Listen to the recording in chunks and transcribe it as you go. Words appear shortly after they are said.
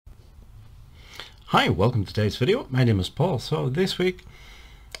Hi, welcome to today's video. My name is Paul. So this week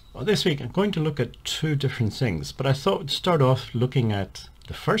I'm going to look at two different things, but I thought we'd start off looking at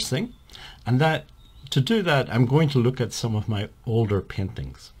the first thing, and to do that I'm going to look at some of my older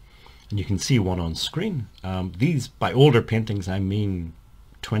paintings, and you can see one on screen. These, by older paintings, I mean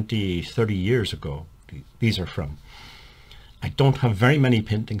 20-30 years ago. These are from. I don't have very many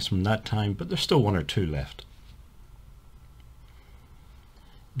paintings from that time, but there's still one or two left.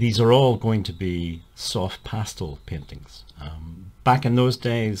 These are all going to be soft pastel paintings. Back in those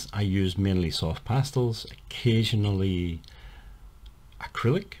days I used mainly soft pastels, occasionally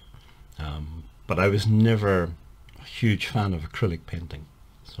acrylic, but I was never a huge fan of acrylic painting,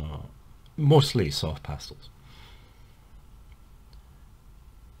 so mostly soft pastels.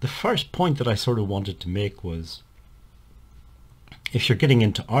 The first point that I sort of wanted to make was, if you're getting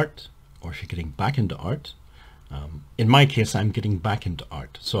into art, or if you're getting back into art, in my case I'm getting back into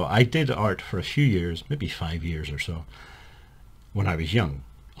art. So I did art for a few years, maybe 5 years or so, when I was young,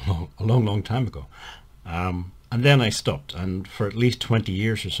 a long time ago. And then I stopped, and for at least 20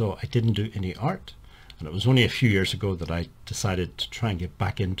 years or so I didn't do any art. And it was only a few years ago that I decided to try and get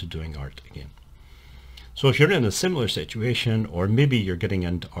back into doing art again. So if you're in a similar situation, or maybe you're getting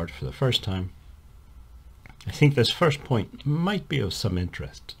into art for the first time, I think this first point might be of some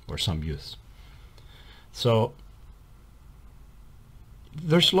interest or some use. So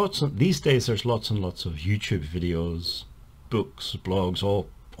these days there's lots and lots of YouTube videos, books, blogs, all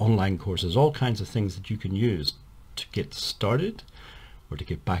online courses, all kinds of things that you can use to get started or to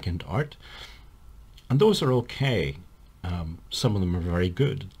get back into art. And those are okay. Some of them are very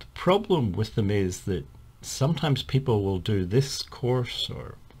good. The problem with them is that sometimes people will do this course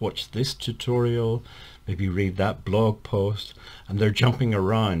or watch this tutorial, maybe read that blog post, and they're jumping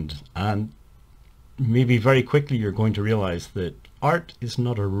around, and maybe very quickly you're going to realize that art is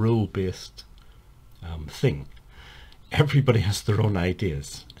not a rule-based thing. Everybody has their own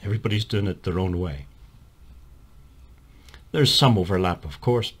ideas. Everybody's doing it their own way. There's some overlap, of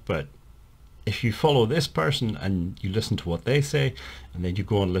course, but if you follow this person and you listen to what they say, and then you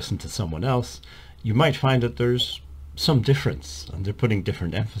go and listen to someone else, you might find that there's some difference, and they're putting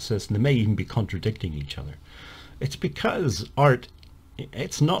different emphasis, and they may even be contradicting each other. It's because art,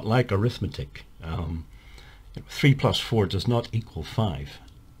 it's not like arithmetic. 3 + 4 does not equal 5.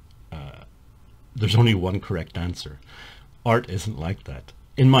 There's only one correct answer. Art isn't like that,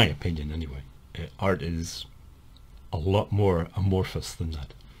 in my opinion anyway. Art is a lot more amorphous than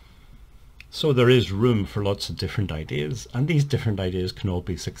that. So there is room for lots of different ideas, and these different ideas can all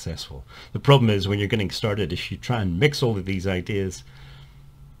be successful. The problem is, when you're getting started, if you try and mix all of these ideas,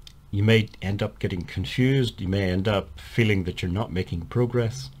 you may end up getting confused. You may end up feeling that you're not making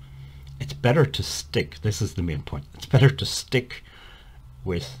progress. It's better to stick, this is the main point, it's better to stick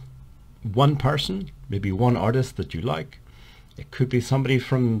with one person, maybe one artist that you like. It could be somebody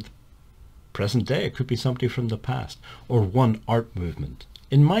from the present day, it could be somebody from the past, or one art movement.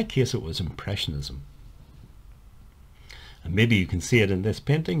 In my case it was Impressionism. And maybe you can see it in this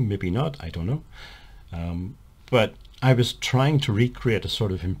painting, maybe not, I don't know. But I was trying to recreate a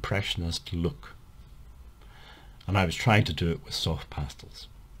sort of Impressionist look. And I was trying to do it with soft pastels.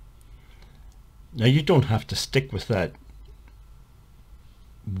 Now you don't have to stick with that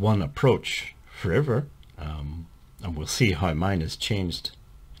one approach forever, and we'll see how mine has changed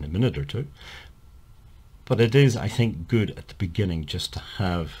in a minute or two. But it is, I think, good at the beginning just to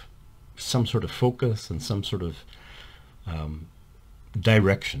have some sort of focus and some sort of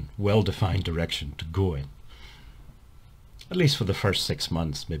direction, well-defined direction to go in. At least for the first 6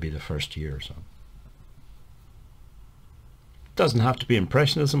 months, maybe the first year or so. Doesn't have to be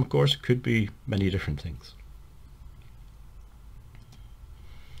Impressionism, of course. It could be many different things.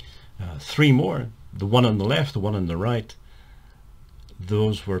 3 more. The one on the left, the one on the right.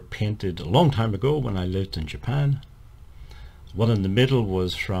 Those were painted a long time ago when I lived in Japan. The one in the middle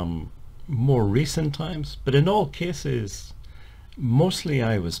was from more recent times, but in all cases, mostly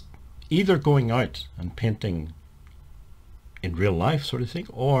I was either going out and painting in real life sort of thing,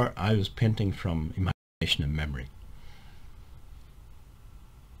 or I was painting from imagination and memory.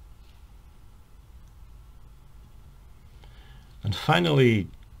 And finally,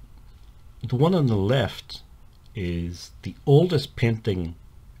 the one on the left is the oldest painting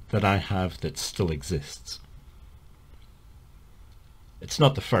that I have that still exists. It's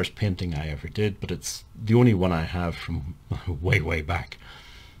not the first painting I ever did, but it's the only one I have from way back.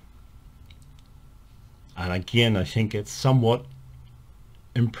 And again, I think it's somewhat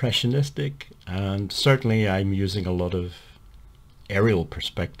impressionistic, and certainly I'm using a lot of aerial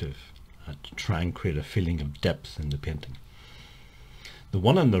perspective to try and create a feeling of depth in the painting. The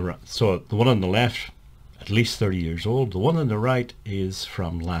one on the so the one on the left, at least 30 years old. The one on the right is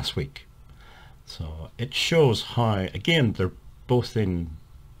from last week. So it shows how, again, they're both in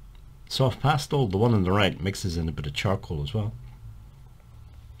soft pastel. The one on the right mixes in a bit of charcoal as well.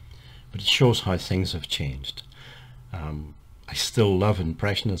 But it shows how things have changed. I still love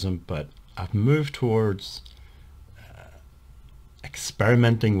Impressionism, but I've moved towards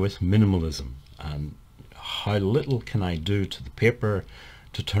experimenting with minimalism and how little can I do to the paper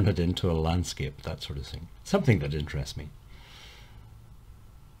to turn it into a landscape, that sort of thing. Something that interests me.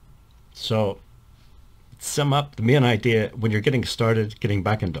 So, sum up, the main idea when you're getting started, getting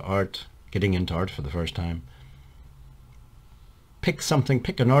back into art, getting into art for the first time, pick something,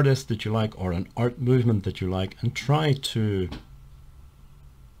 pick an artist that you like or an art movement that you like and try to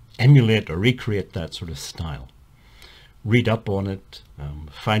emulate or recreate that sort of style. Read up on it,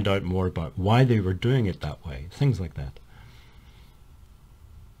 find out more about why they were doing it that way, things like that.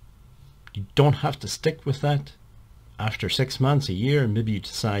 You don't have to stick with that. After 6 months, a year, maybe you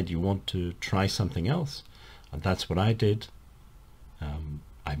decide you want to try something else. And that's what I did.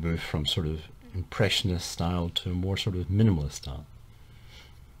 I moved from sort of Impressionist style to a more sort of minimalist style.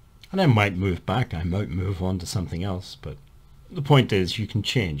 And I might move back, I might move on to something else, but the point is you can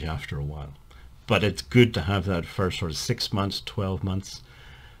change after a while. But it's good to have that first sort of 6 months, 12 months,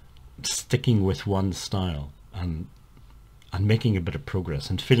 sticking with one style and making a bit of progress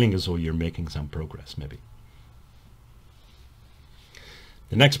and feeling as though you're making some progress maybe.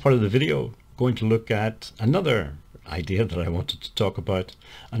 The next part of the video, going to look at another idea that I wanted to talk about,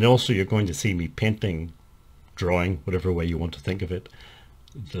 and also you're going to see me painting, drawing, whatever way you want to think of it,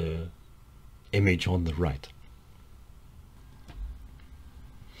 the image on the right.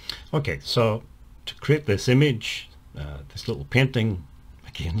 Okay, so to create this image, this little painting,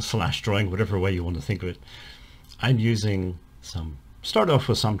 again, slash drawing, whatever way you want to think of it, I'm using start off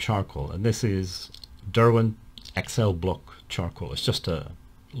with some charcoal, and this is Derwent XL block charcoal. It's just a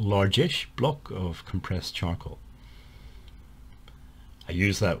large-ish block of compressed charcoal. I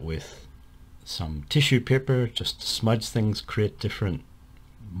use that with some tissue paper just to smudge things, create different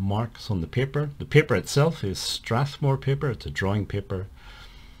marks on the paper. The paper itself is Strathmore paper. It's a drawing paper.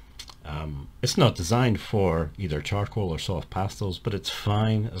 It's not designed for either charcoal or soft pastels, but it's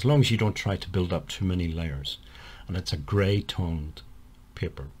fine as long as you don't try to build up too many layers. And it's a grey toned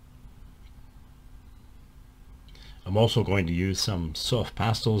paper. I'm also going to use some soft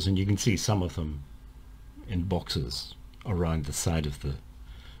pastels, and you can see some of them in boxes around the side of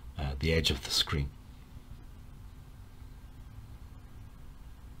the edge of the screen.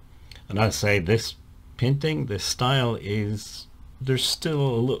 And I say this painting, this style is, there's still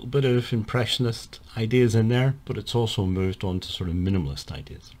a little bit of Impressionist ideas in there, but it's also moved on to sort of minimalist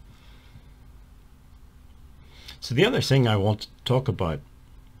ideas. So the other thing I want to talk about,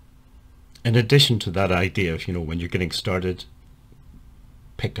 in addition to that idea of, when you're getting started,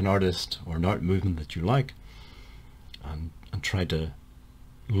 pick an artist or an art movement that you like and try to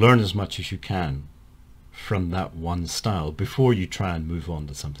learn as much as you can from that one style before you try and move on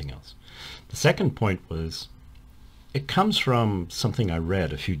to something else. The second point was, it comes from something I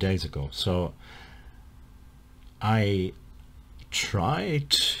read a few days ago. So I try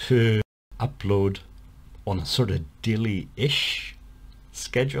to upload on a sort of daily-ish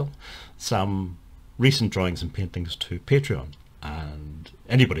schedule some recent drawings and paintings to Patreon, and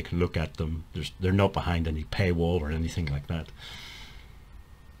anybody can look at them. They're not behind any paywall or anything like that.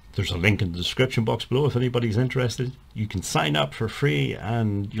 There's a link in the description box below if anybody's interested. You can sign up for free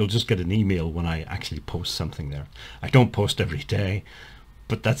and you'll just get an email when I actually post something there. I don't post every day,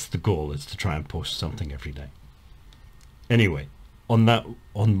 but that's the goal, is to try and post something every day. Anyway, on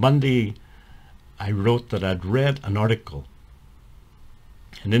Monday I wrote that I'd read an article,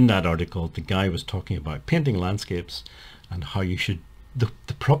 and in that article the guy was talking about painting landscapes and how you should, the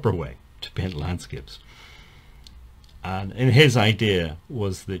proper way to paint landscapes. And his idea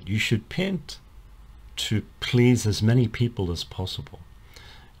was that you should paint to please as many people as possible.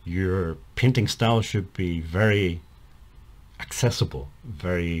 Your painting style should be very accessible,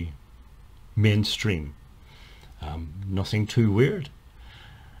 very mainstream, nothing too weird.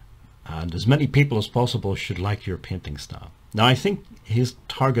 And as many people as possible should like your painting style. Now I think his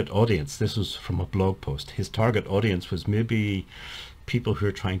target audience, this was from a blog post, his target audience was maybe people who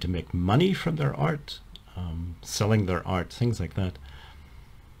are trying to make money from their art, selling their art, things like that.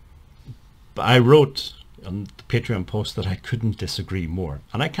 But I wrote on the Patreon post that I couldn't disagree more,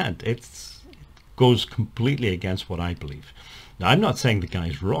 and I can't. It goes completely against what I believe. Now I'm not saying the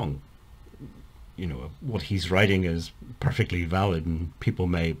guy's wrong. What he's writing is perfectly valid and people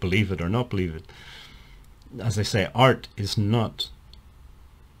may believe it or not believe it. As I say, art is not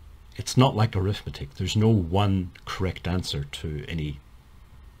It's not like arithmetic. There's no one correct answer to any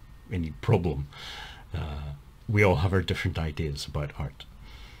problem. We all have our different ideas about art.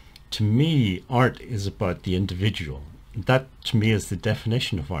 To me, art is about the individual. That, to me, is the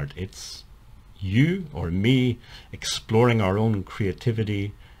definition of art. It's you or me exploring our own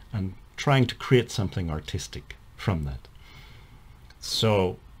creativity and trying to create something artistic from that.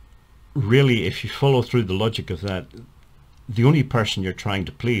 So really, if you follow through the logic of that, the only person you're trying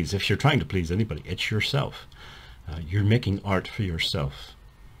to please, if you're trying to please anybody, it's yourself. You're making art for yourself,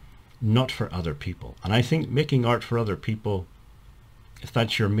 not for other people. And I think making art for other people, if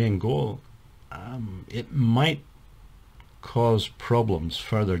that's your main goal, it might cause problems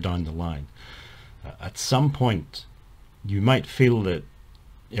further down the line. At some point, you might feel that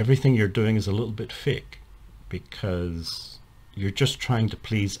everything you're doing is a little bit fake because you're just trying to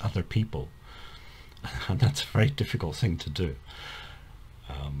please other people. And that's a very difficult thing to do.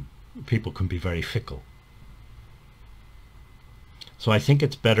 People can be very fickle. So I think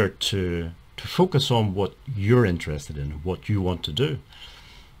it's better to focus on what you're interested in, what you want to do,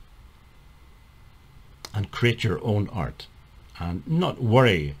 and create your own art, and not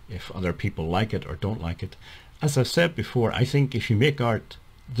worry if other people like it or don't like it. As I've said before, I think if you make art,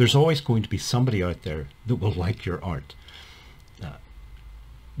 there's always going to be somebody out there that will like your art.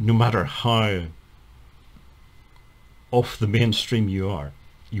 No matter how off the mainstream you are,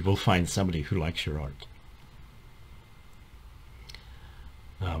 you will find somebody who likes your art.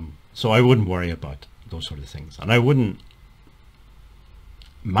 So I wouldn't worry about those sort of things. And I wouldn't,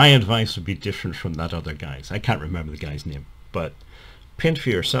 my advice would be different from that other guy's. I can't remember the guy's name, but paint for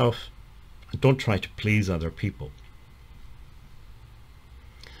yourself and don't try to please other people.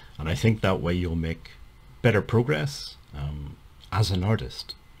 And I think that way you'll make better progress as an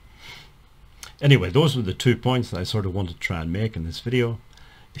artist. Anyway, those were the 2 points that I sort of wanted to try and make in this video.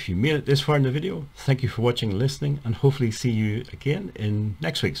 If you made it this far in the video, thank you for watching and listening, and hopefully see you again in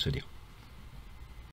next week's video.